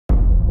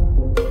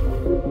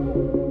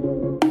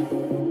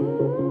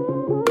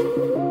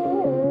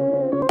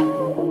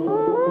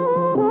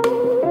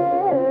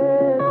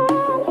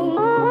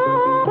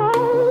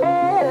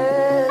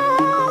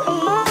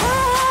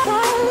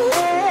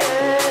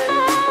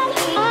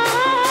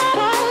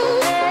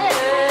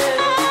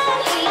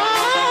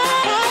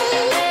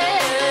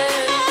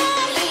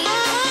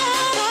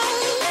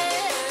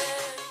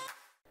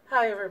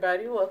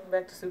everybody, welcome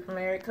back to Super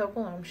Married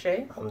Couple. I'm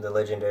Shae. I'm the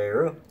legendary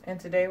Ru. And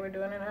today we're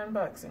doing an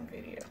unboxing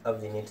video of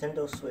the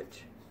Nintendo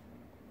Switch.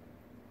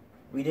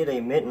 We did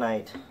a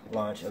midnight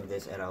launch of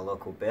this at our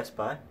local Best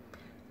Buy.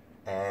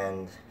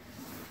 And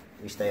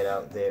we stayed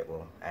out there,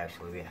 well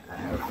actually I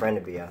had a friend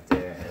to be out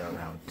there at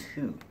around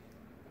 2.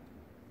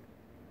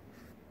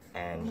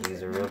 And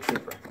he's a real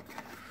trooper.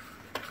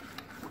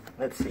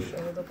 Let's see.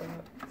 Show the box.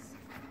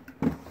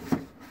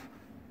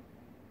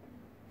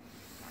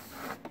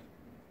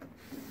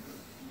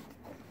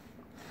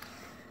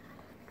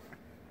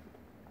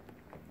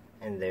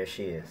 And there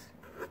she is.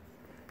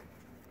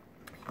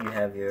 You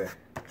have your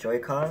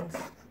Joy-Cons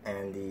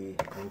and the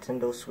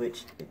Nintendo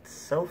Switch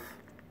itself,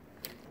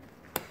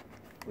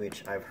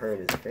 which I've heard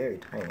is very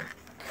tiny,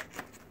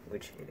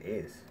 which it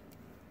is.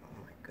 Oh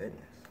my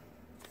goodness.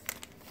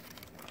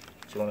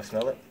 Do you want to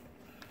smell it?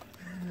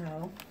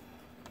 No.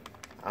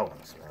 I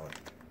want to smell it.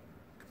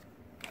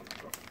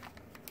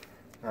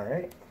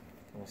 Alright,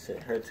 we'll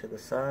sit her to the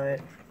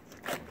side.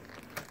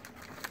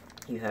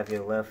 You have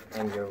your left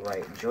and your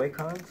right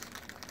Joy-Cons.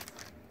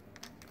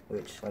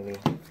 Which, let me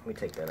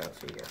take that out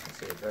so you guys can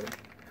see it better.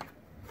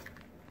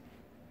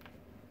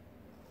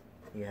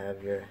 You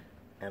have your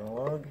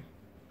analog.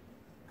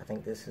 I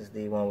think this is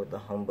the one with the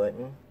home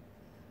button.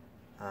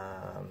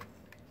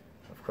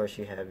 Of course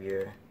you have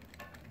your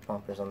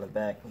bumpers on the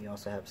back. You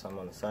also have some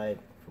on the side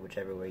for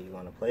whichever way you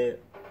want to play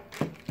it.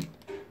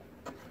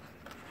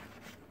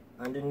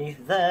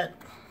 Underneath that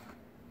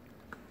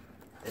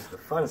is the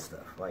fun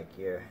stuff, like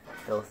your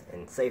health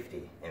and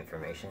safety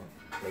information.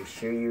 Make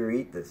sure you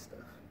read this stuff.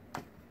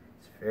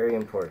 Very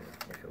important,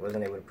 if it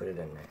wasn't able to put it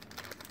in there.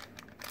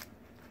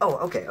 Oh,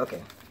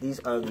 okay. These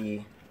are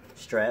the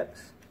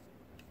straps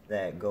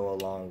that go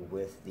along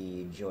with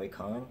the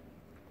Joy-Con.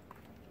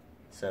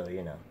 So,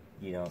 you know,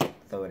 you don't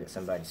throw it at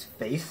somebody's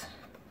face,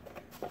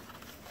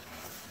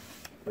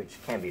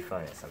 which can be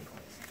fun at some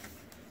points.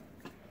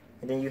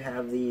 And then you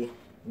have the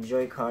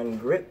Joy-Con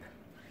grip,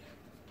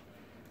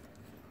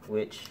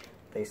 which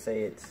they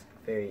say it's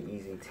very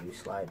easy to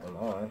slide them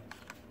on.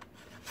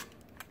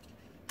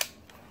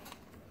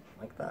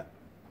 Like that.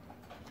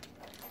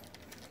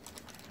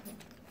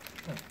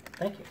 Oh,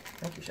 thank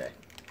you Shae.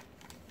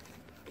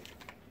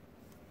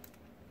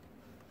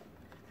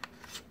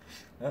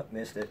 Oh,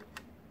 missed it.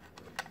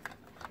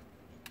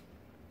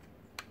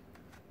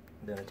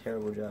 Done a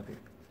terrible job here.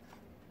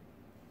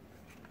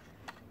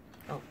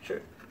 Oh,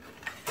 sure.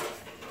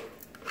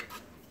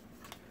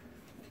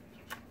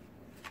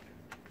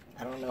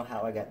 I don't know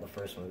how I got the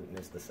first one but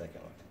missed the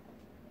second one.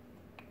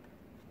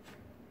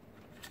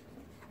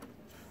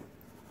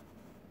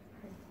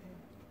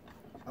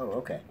 Oh,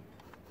 okay.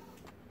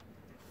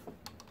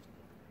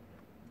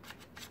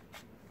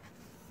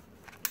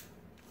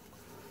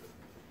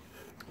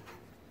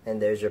 And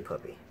there's your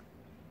puppy.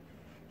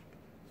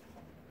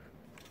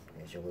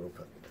 There's your little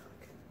puppy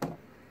dog.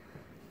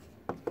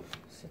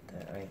 Sit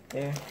that right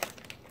there.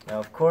 Now,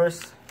 of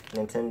course,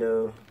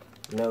 Nintendo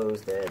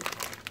knows that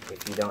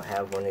if you don't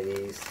have one of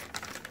these,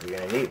 you're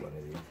going to need one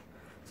of these.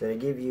 So they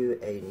give you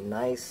a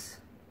nice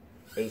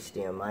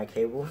HDMI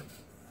cable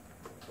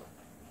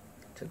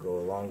to go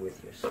along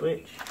with your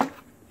Switch.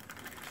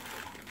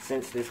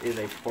 Since this is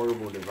a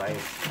portable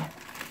device,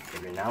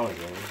 every now and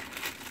then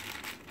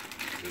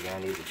you're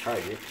gonna need to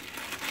charge it.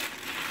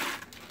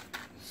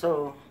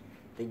 So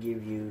they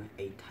give you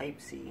a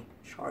Type-C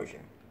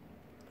charger,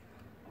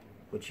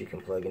 which you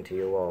can plug into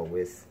your wall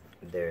with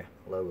their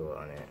logo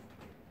on it.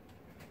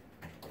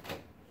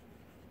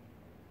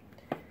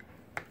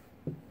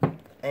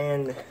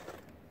 And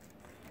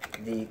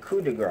the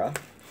coup de grace,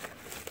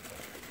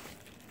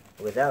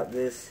 without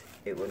this,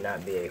 it would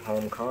not be a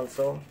home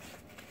console,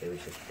 it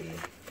would just be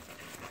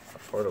a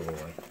portable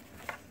one.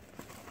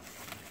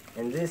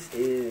 And this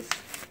is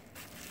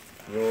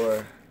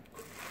your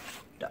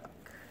dock.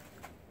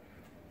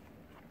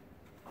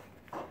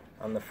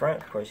 On the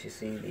front, of course, you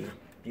see the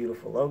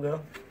beautiful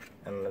logo,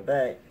 and on the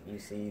back, you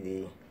see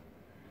the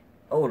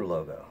old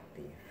logo,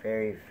 the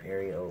very,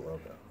 very old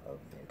logo of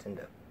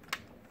Nintendo.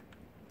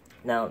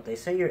 Now, they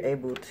say you're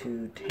able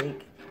to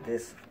take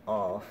this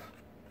off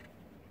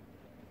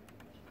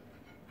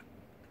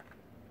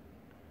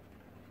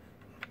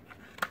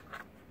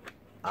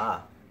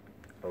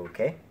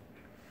okay.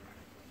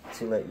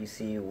 To let you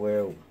see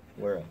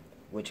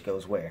which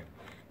goes where.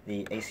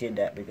 The AC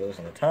adapter goes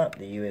on the top,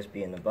 the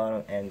USB in the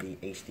bottom, and the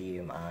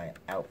HDMI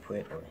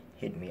output or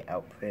HDMI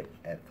output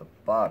at the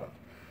bottom.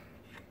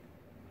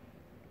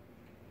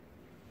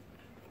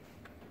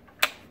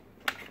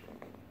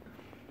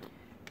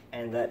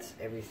 And that's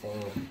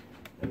everything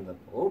in the,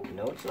 oh,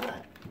 no it's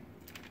not.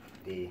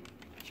 The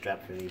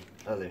strap for the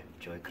other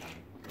Joy-Con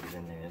is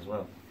in there as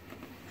well.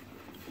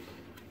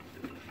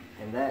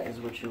 And that is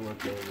what you're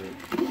looking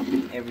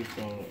with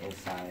everything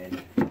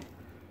inside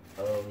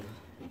of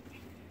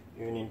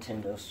your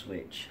Nintendo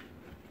Switch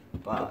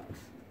box.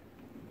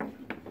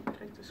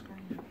 Take the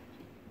screen.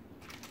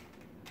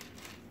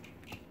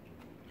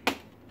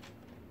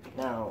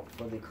 Now,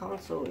 for the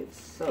console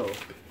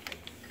itself,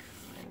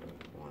 I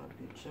don't want to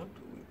be gentle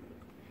with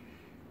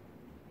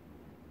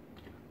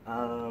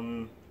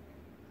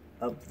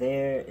Up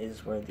there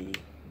is where the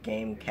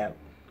game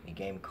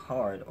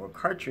card or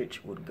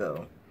cartridge would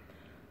go.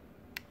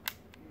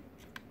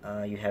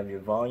 You have your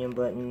volume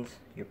buttons,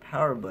 your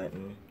power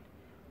button,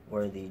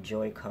 where the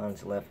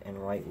Joy-Cons left and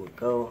right would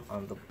go.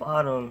 On the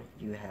bottom,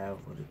 you have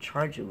where the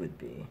charger would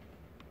be.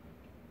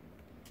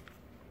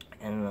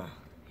 And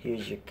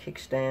here's your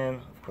kickstand.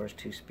 Of course,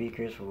 2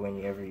 speakers for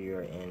whenever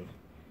you're in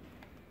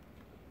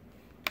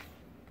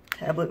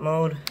tablet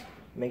mode.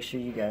 Make sure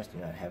you guys do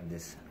not have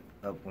this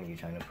up when you're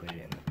trying to put it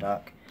in the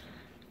dock.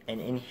 And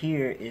in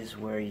here is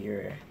where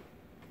your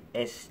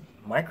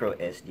micro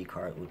SD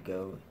card would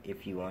go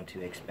if you want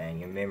to expand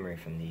your memory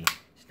from the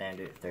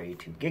standard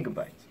 32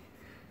 gigabytes.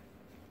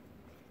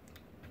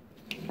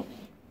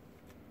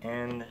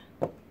 And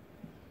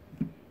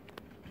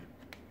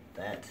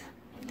that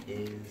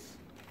is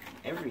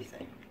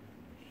everything.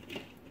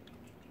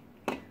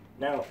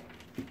 Now,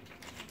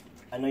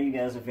 I know you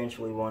guys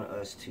eventually want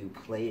us to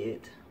play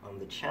it on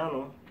the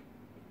channel,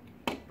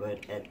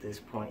 but at this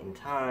point in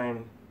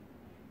time,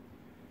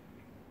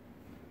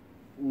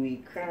 we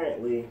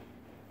currently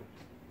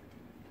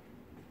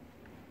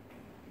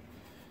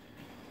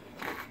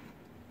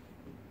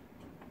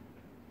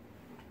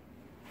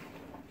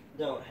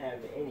don't have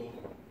any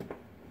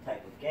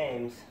type of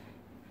games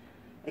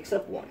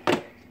except one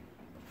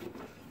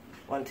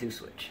 1-2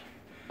 switch,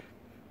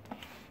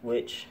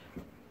 which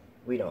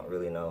we don't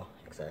really know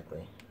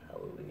exactly how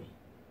would we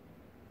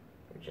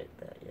reject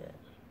that yet.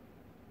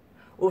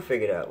 We'll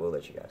figure it out. We'll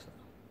let you guys know.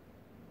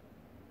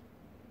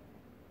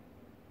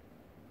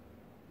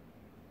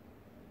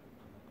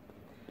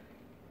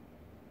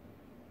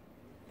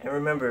 And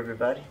remember,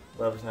 everybody,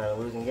 love is not a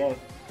losing game.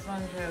 As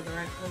long as you have the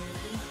right point of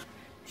view.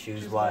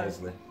 Choose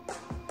wisely.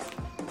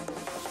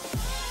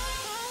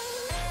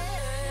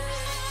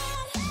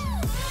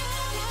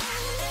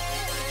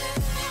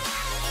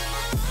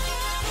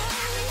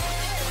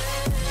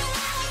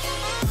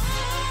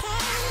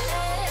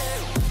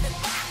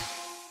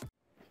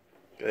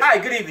 Hi,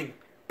 good evening.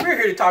 We're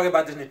here to talk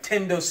about this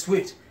Nintendo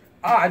Switch.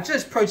 I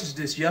just purchased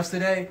this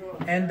yesterday,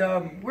 and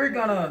we're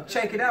gonna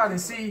check it out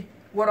and see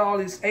what all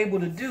it's able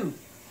to do.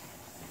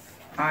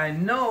 I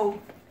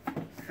know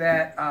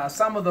that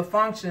some of the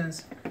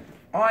functions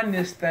on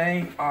this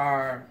thing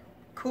are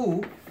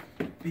cool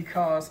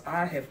because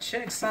I have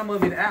checked some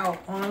of it out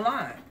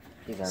online.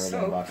 He's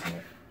already unboxing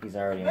it. He's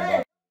already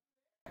unboxing it.